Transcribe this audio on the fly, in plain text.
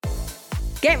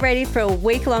Get ready for a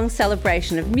week-long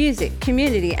celebration of music,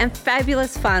 community and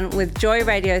fabulous fun with Joy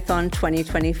Radiothon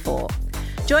 2024.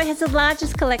 Joy has the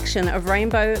largest collection of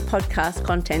rainbow podcast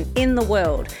content in the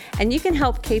world, and you can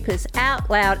help keep us out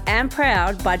loud and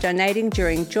proud by donating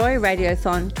during Joy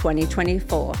Radiothon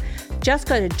 2024. Just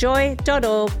go to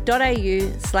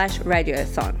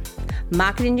joy.org.au/radiothon.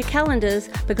 Mark it in your calendars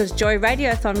because Joy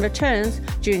Radiothon returns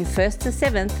June 1st to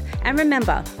 7th, and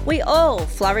remember, we all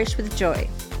flourish with joy.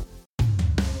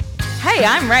 Hey,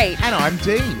 I'm Rach. And I'm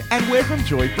Dean, and we're from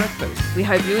Joy Breakfast. We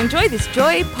hope you enjoy this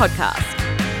Joy podcast.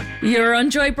 You're on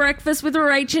Joy Breakfast with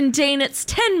Rach and Dean. It's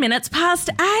 10 minutes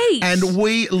past 8. And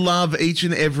we love each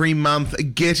and every month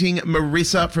getting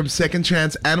Marissa from Second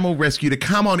Chance Animal Rescue to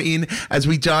come on in as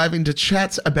we dive into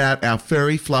chats about our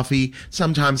furry, fluffy,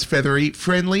 sometimes feathery,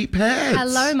 friendly pets.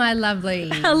 Hello, my lovely.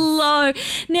 Hello.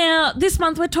 Now, this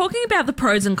month we're talking about the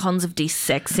pros and cons of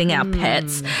desexing our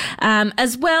pets,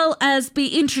 as well as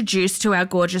be introduced to our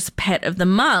gorgeous pet of the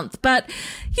month. But,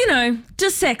 you know,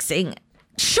 desexing.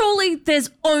 Surely there's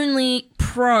only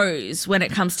pros when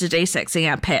it comes to desexing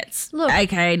our pets,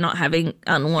 aka not having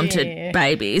unwanted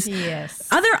babies. Yes.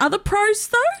 Are there other pros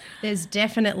though? There's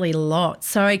definitely lots.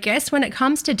 So I guess when it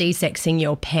comes to desexing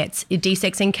your pets,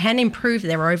 desexing can improve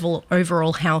their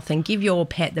overall health and give your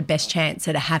pet the best chance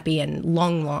at a happy and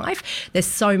long life. There's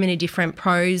so many different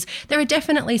pros. There are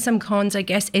definitely some cons. I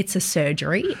guess it's a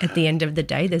surgery. At the end of the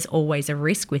day, there's always a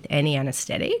risk with any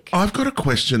anaesthetic. I've got a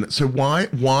question. So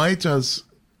why does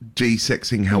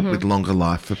desexing help with longer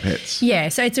life for pets? Yeah,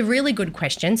 so it's a really good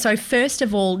question. So first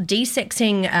of all,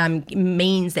 desexing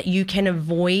means that you can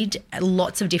avoid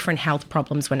lots of different health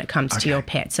problems when it comes to your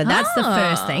pet. So that's the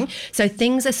first thing. So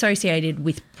things associated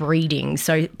with breeding,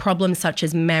 so problems such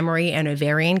as mammary and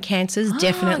ovarian cancers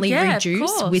definitely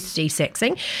reduce with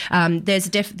desexing.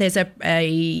 There's a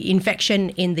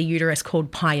infection in the uterus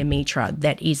called pyometra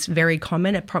that is very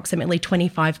common. Approximately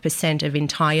 25% of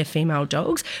entire female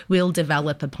dogs will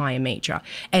develop a pyometra,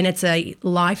 and it's a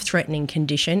life-threatening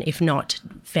condition if not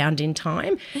found in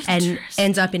time and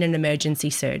ends up in an emergency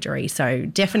surgery. So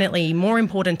definitely more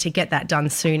important to get that done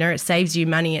sooner. It saves you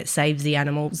money, it saves the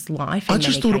animal's life. I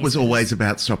just thought it was always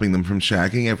about stopping them from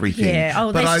shagging everything. Yeah,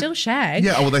 they still shag.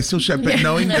 Yeah, they still shag, but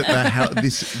knowing that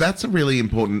that's a really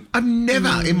important. I've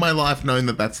never in my life known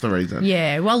that that's the reason.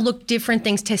 Yeah, well, look, different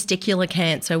things, testicular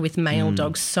cancer with male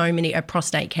dogs, so many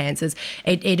prostate cancers.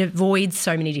 It avoids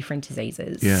so many different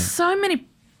diseases. Yeah. So many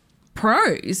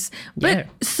pros. But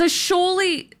so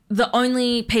surely the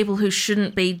only people who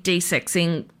shouldn't be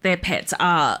desexing their pets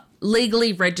are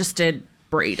legally registered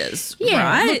breeders,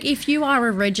 right? Look, if you are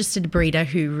a registered breeder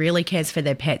who really cares for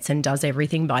their pets and does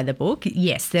everything by the book,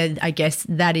 yes, I guess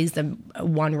that is the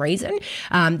one reason.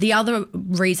 The other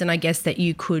reason, I guess, that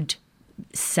you could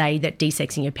say that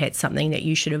desexing your pet's something that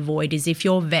you should avoid is if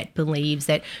your vet believes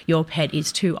that your pet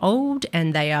is too old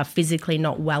and they are physically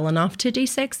not well enough to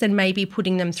desex, then maybe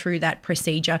putting them through that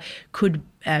procedure could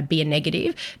be a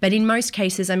negative. But in most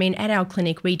cases, I mean, at our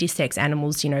clinic, we desex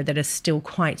animals, that are still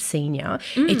quite senior.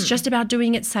 It's just about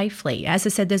doing it safely. As I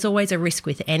said, there's always a risk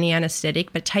with any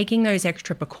anaesthetic, but taking those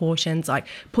extra precautions like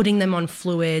putting them on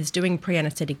fluids, doing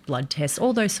pre-anaesthetic blood tests,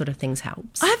 all those sort of things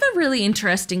helps. I have a really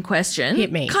interesting question.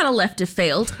 Hit me. Kind of left of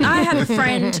field. I have a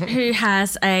friend who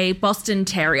has a Boston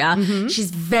Terrier. She's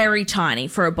very tiny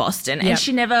for a Boston and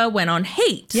she never went on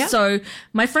heat. Yep. So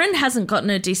my friend hasn't gotten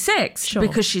her desexed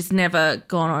because she's never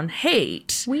gone on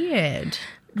heat. Weird.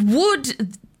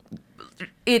 Would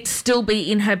it still be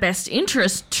in her best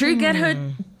interest to get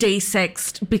her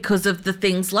desexed because of the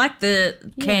things like the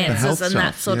cancers and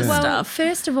that sort of Well, stuff?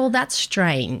 first of all, that's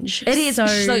strange. It is.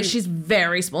 So she's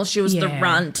very small. She was the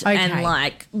runt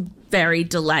and very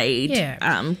delayed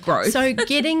growth. So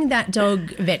getting that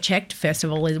dog vet checked, first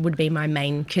of all, would be my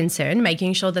main concern,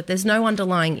 making sure that there's no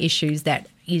underlying issues that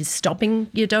is stopping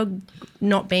your dog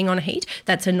not being on heat.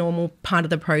 That's a normal part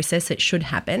of the process. It should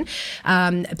happen.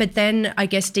 But then I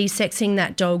guess desexing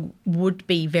that dog would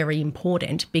be very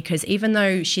important because even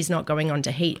though she's not going on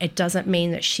to heat, it doesn't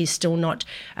mean that she's still not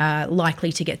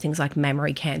likely to get things like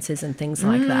mammary cancers and things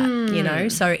like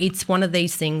that, So it's one of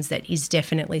these things that is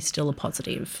definitely still a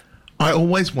positive. I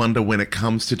always wonder when it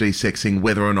comes to desexing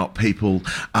whether or not people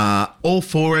are all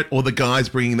for it or the guys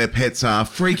bringing their pets are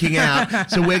freaking out.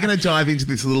 So we're going to dive into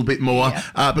this a little bit more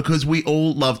because we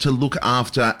all love to look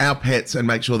after our pets and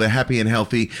make sure they're happy and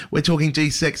healthy. We're talking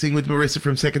desexing with Marissa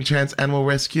from Second Chance Animal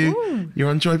Rescue. You're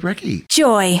on Joy Brecky.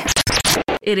 Joy.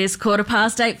 It is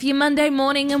 8:15 for your Monday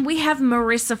morning, and we have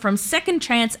Marissa from Second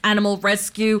Chance Animal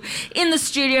Rescue in the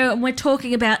studio, and we're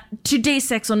talking about to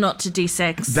desex or not to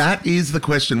desex. That is the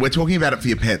question. We're talking about it for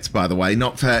your pets, by the way,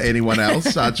 not for anyone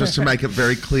else, just to make it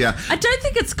very clear. I don't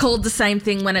think it's called the same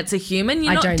thing when it's a human.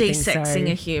 You're not don't think desexing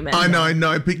so. a human. I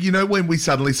know, but you know when we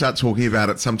suddenly start talking about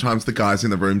it, sometimes the guys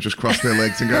in the room just cross their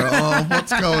legs and go, oh,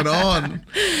 what's going on?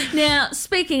 Now,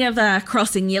 speaking of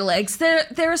crossing your legs, there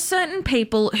are certain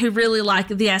people who really like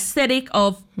the aesthetic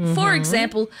of, for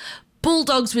example,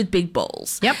 bulldogs with big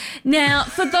balls. Yep. Now,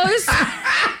 for those,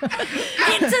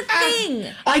 it's a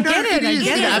thing. I get it, I is.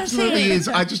 get It it. absolutely is.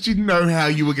 I just didn't know how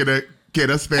you were going to get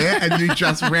us there, and you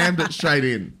just rammed it straight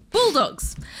in.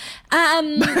 Bulldogs.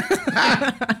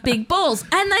 Big balls.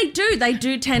 And they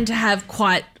do tend to have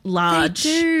quite large.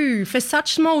 They do. For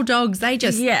such small dogs, they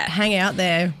just hang out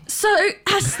there. So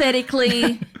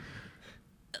aesthetically,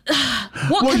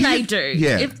 what can they do?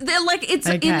 Yeah. If they're like, it's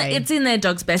Okay. it's in their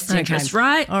dog's best interest,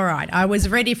 right? All right. I was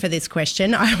ready for this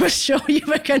question. I was sure you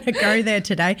were going to go there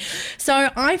today. So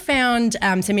I found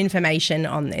some information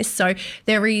on this. So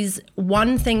there is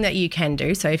one thing that you can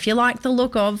do. So if you like the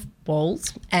look of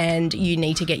balls and you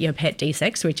need to get your pet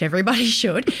desexed, which everybody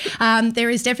should,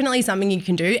 there is definitely something you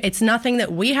can do. It's nothing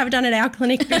that we have done at our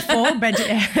clinic before, but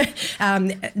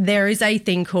there is a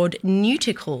thing called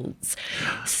neuticles.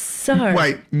 So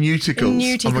Wait, newticles.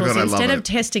 Neuticles. Oh my God, I love Instead of it.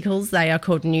 testicles, they are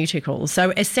called neuticles.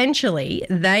 So essentially,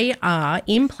 they are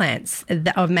implants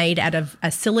that are made out of a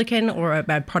silicon or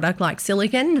a product like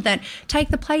silicon that take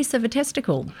the place of a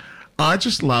testicle.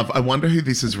 I wonder who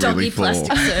this is really Doggy for.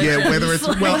 plastic Yeah, whether it's,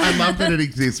 surgeons. well, I love that it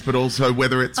exists, but also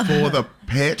whether it's for the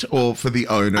pet or for the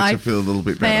owner to feel a little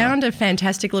bit better. Found a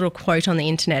fantastic little quote on the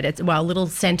internet. It's a little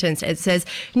sentence. It says,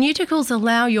 "Neuticles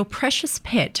allow your precious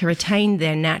pet to retain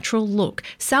their natural look,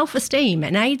 self-esteem,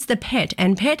 and aids the pet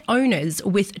and pet owners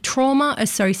with trauma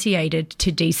associated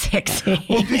to desexing."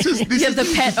 Well, this is You have the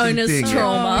an pet interesting owner's thing.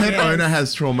 trauma. Pet owner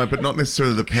has trauma, but not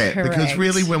necessarily the pet. Because Correct.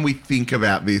 really, when we think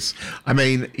about this, I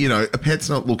mean, you know, a pet's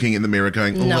not looking in the mirror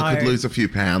going, "Oh, I could No. lose a few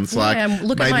pounds." Like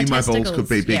look at maybe my my balls testicles. could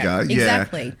be bigger. Yeah,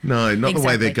 exactly. No, not the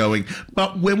way they're Exactly. going.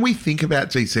 But when we think about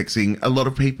desexing, a lot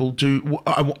of people do.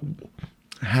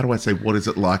 How do I say? What is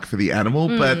it like for the animal?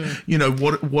 But you know,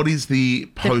 what is the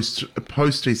post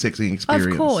desexing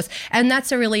experience? Of course, and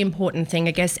that's a really important thing,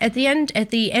 I guess. At the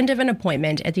end of an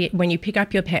appointment, when you pick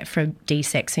up your pet for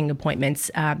desexing appointments,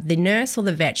 the nurse or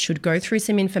the vet should go through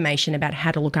some information about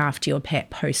how to look after your pet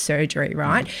post surgery.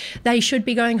 Right? They should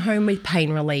be going home with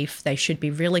pain relief. They should be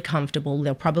really comfortable.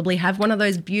 They'll probably have one of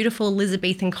those beautiful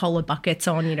Elizabethan collar buckets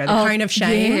on. You know, the cone of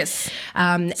shame. Yes.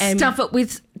 And Stuff it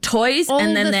with toys all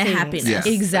and then the their things. happiness.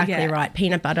 Yeah. Exactly Yeah. right.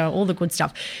 Peanut butter, all the good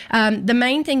stuff. The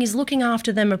main thing is looking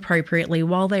after them appropriately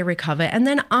while they recover. And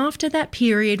then after that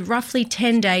period, roughly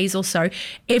 10 days or so,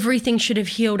 everything should have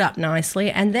healed up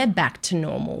nicely and they're back to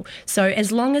normal. So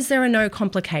as long as there are no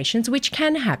complications, which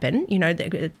can happen, you know,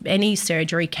 any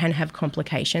surgery can have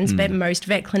complications, but most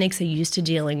vet clinics are used to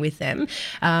dealing with them.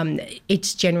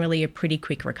 It's generally a pretty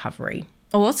quick recovery.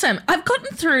 Awesome. I've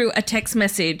gotten through a text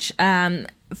message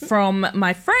from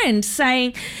my friend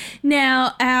saying,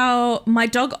 now my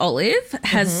dog Olive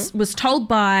was told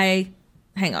by.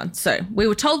 Hang on. So we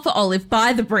were told for Olive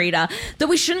by the breeder that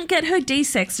we shouldn't get her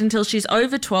desexed until she's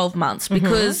over 12 months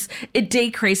because it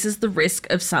decreases the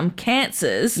risk of some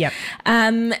cancers. Yep.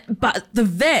 But the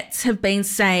vets have been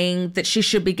saying that she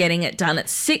should be getting it done at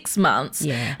 6 months.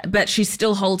 Yeah. But she's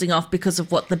still holding off because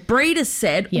of what the breeder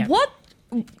said. Yeah.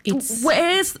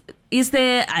 Is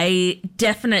there a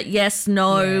definite yes,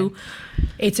 no?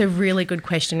 It's a really good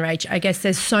question, Rach. I guess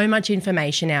there's so much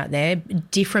information out there.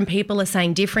 Different people are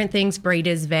saying different things,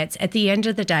 breeders, vets. At the end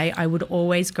of the day, I would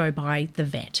always go by the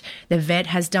vet. The vet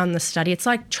has done the study. It's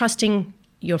like trusting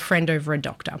your friend over a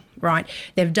doctor, right?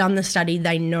 They've done the study.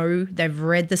 They know, they've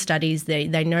read the studies. They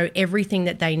know everything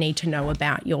that they need to know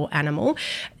about your animal.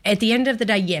 At the end of the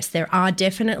day, yes, there are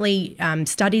definitely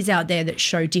studies out there that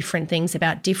show different things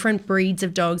about different breeds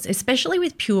of dogs, especially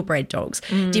with purebred dogs,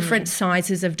 different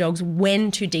sizes of dogs,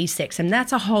 when to desex. And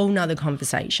that's a whole nother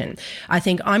conversation. I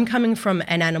think I'm coming from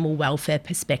an animal welfare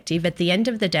perspective. At the end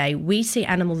of the day, we see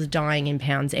animals dying in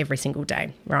pounds every single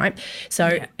day, right?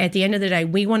 So at the end of the day,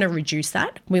 we want to reduce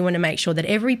that. We want to make sure that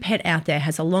every pet out there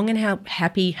has a long and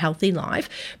happy, healthy life,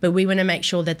 but we want to make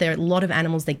sure that there are a lot of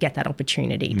animals that get that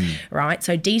opportunity, right?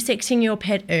 So desexing your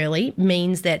pet early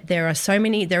means that there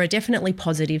are definitely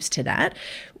positives to that.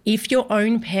 If your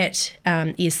own pet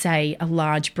is, say, a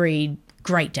large breed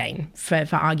Great Dane, for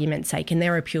argument's sake, and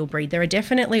they're a pure breed, there are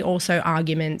definitely also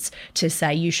arguments to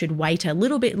say you should wait a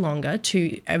little bit longer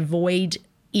to avoid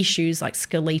issues like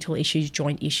skeletal issues,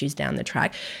 joint issues down the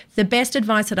track, the best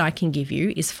advice that I can give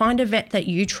you is find a vet that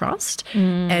you trust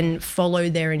and follow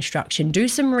their instruction. Do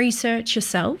some research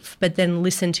yourself, but then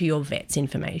listen to your vet's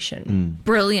information.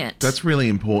 Brilliant. That's really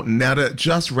important. Now, to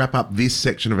just wrap up this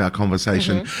section of our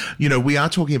conversation, you know, we are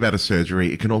talking about a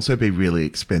surgery. It can also be really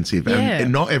expensive,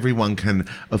 and not everyone can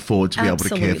afford to be able to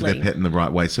care for their pet in the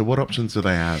right way. So what options do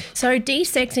they have? So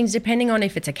desexings, depending on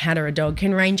if it's a cat or a dog,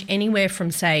 can range anywhere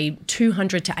from, say,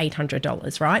 $200 to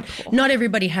 $800, right? Not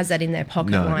everybody has that in their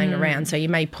pocket lying around, so you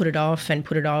may put it off,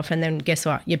 and then guess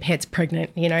what? Your pet's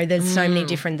pregnant. You know, there's so many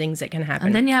different things that can happen.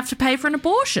 And then you have to pay for an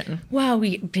abortion. Well,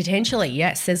 potentially,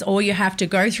 yes. Or you have to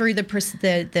go through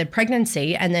the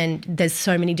pregnancy, and then there's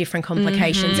so many different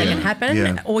complications that can happen.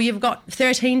 Yeah. Or you've got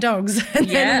 13 dogs, and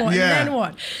then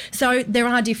what? So there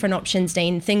are different options,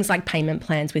 Dean. Things like payment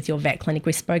plans with your vet clinic.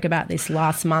 We spoke about this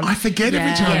last month. I forget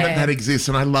every time that exists,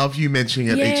 and I love you mentioning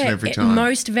it each and every time.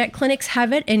 Most vet clinics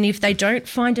have it, and if they don't,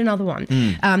 find another one.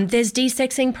 There's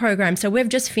desexing programs. So we've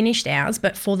just finished ours,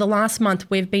 but for the last month,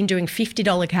 we've been doing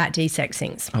 $50 cat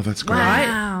desexings. Oh, that's great.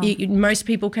 Wow. Most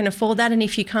people can afford that, and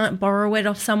if you can't borrow it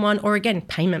off someone, or again,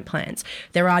 payment plans,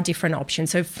 there are different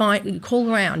options. So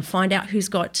call around, find out who's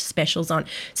got specials on.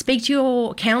 Speak to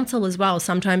your counsel as well.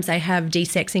 Sometimes they have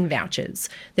desexing vouchers.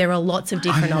 There are lots of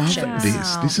different options.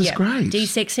 This is great.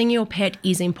 Desexing your pet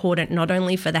is important not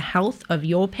only for the health of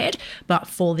your pet, but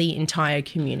for the entire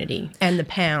community and the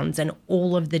pounds and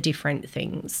all of the different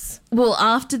things. Well,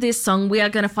 after this song, we are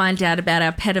going to find out about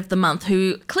our pet of the month,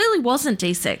 who clearly wasn't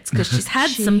desexed because she's had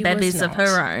some babies of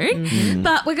her own.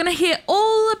 But we're going to hear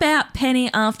all about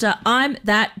Penny after I'm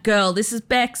That Girl. This is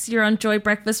Bex. You're on Joy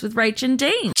Breakfast with Rach and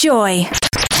Dean. Joy.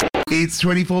 It's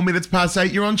 24 minutes past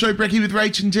 8. You're on Joy Brecky with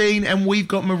Rach and Dean, and we've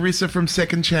got Marissa from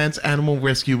Second Chance Animal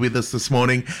Rescue with us this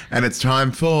morning, and it's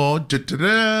time for Our pet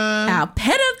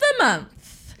of the month.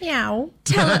 Meow.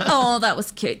 Oh, that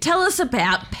was cute. Tell us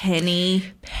about Penny.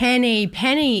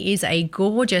 Penny is a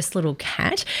gorgeous little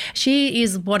cat. She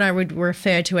is what I would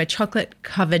refer to a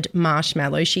chocolate-covered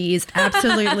marshmallow. She is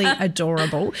absolutely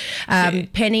adorable.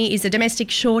 Penny is a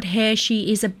domestic short hair.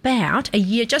 She is about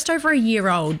just over a year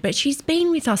old, but she's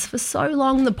been with us for so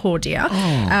long, the poor dear.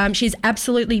 She's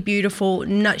absolutely beautiful.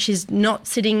 She's not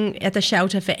sitting at the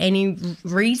shelter for any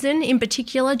reason in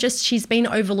particular, just she's been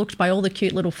overlooked by all the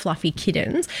cute little fluffy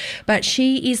kittens. But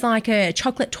she is like a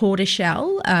chocolate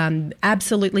tortoiseshell,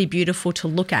 absolutely beautiful to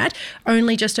look at.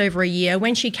 Only just over a year.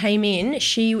 When she came in,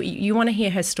 you want to hear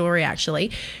her story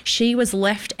actually. She was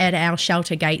left at our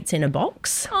shelter gates in a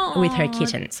box with her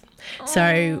kittens.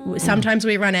 So sometimes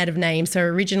we run out of names. So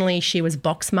originally she was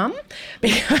Box Mum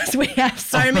because we have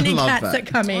so many cats that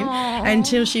come in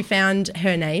until she found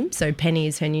her name. So Penny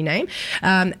is her new name.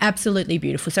 Absolutely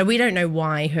beautiful. So we don't know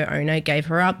why her owner gave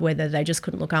her up, whether they just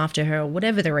couldn't look after her or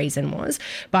whatever the reason was.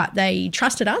 But they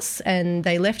trusted us and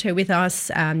they left her with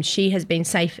us. She has been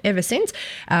safe ever since.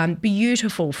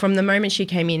 Beautiful. From the moment she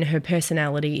came in, her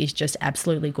personality is just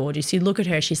absolutely gorgeous. You look at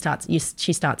her, she starts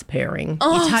purring.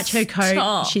 You touch her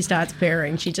coat, she starts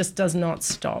purring. She just does not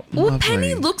stop. Well,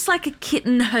 Penny looks like a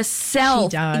kitten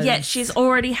herself. She does. Yet she's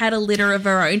already had a litter of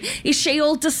her own. Is she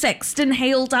all desexed and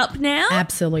healed up now?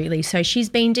 Absolutely. So she's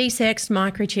been desexed,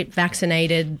 microchipped,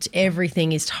 vaccinated.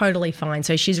 Everything is totally fine.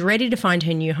 So she's ready to find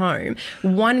her new home.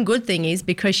 One good thing is,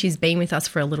 because she's been with us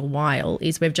for a little while,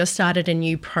 is we've just started a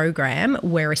new program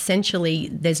where essentially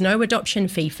there's no adoption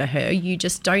fee for her. You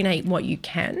just donate what you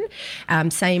can.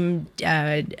 Same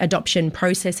adoption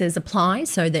processes apply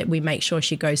so that we make sure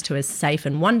she goes to a safe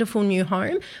and wonderful new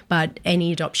home, but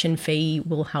any adoption fee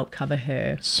will help cover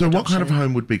her. So what kind of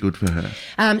home would be good for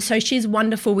her? So she's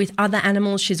wonderful with other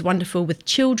animals. She's wonderful with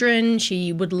children.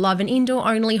 She would love an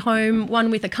indoor-only home, one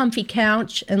with a comfy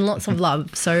couch and lots of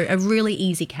love. So a really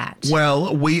easy cat.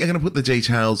 Well, we are going to put the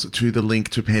details to the link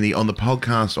to Penny on the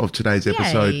podcast of today's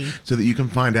episode so that you can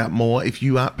find out more if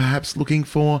you are perhaps looking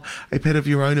for a pet of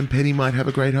your own, and Penny might have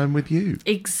a great home with you.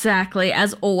 Exactly.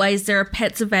 As always, there are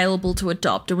pets available to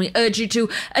adopt, and we urge you to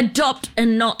adopt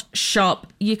and not shop.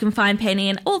 You can find Penny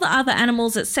and all the other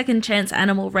animals at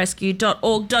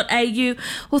secondchanceanimalrescue.org.au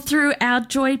or through our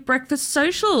Joy Breakfast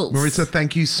socials. Marissa,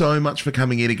 thank you so much for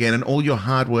coming in again and all your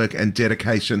hard work and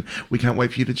dedication. We can't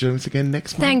wait for you to join us again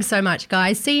next month. Thanks so much,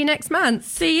 guys. See you next month.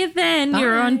 See you then. Bye.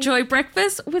 You're on Joy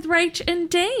Breakfast with Rach and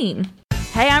Dean.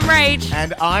 Hey, I'm Rach.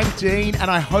 And I'm Dean,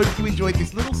 and I hope you enjoyed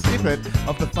this little snippet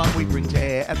of the fun we bring to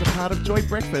air as a part of Joy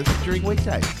Breakfast during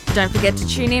weekdays. Don't forget to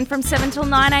tune in from 7 till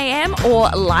 9 a.m. or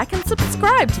like and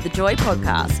subscribe to the Joy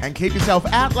podcast. And keep yourself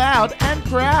out loud and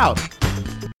proud.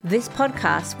 This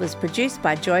podcast was produced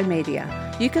by Joy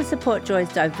Media. You can support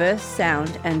Joy's diverse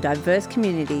sound and diverse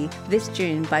community this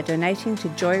June by donating to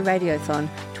Joy Radiothon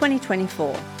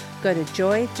 2024. Go to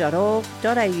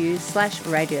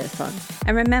joy.org.au/radiothon.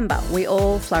 And remember, we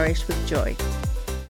all flourish with joy.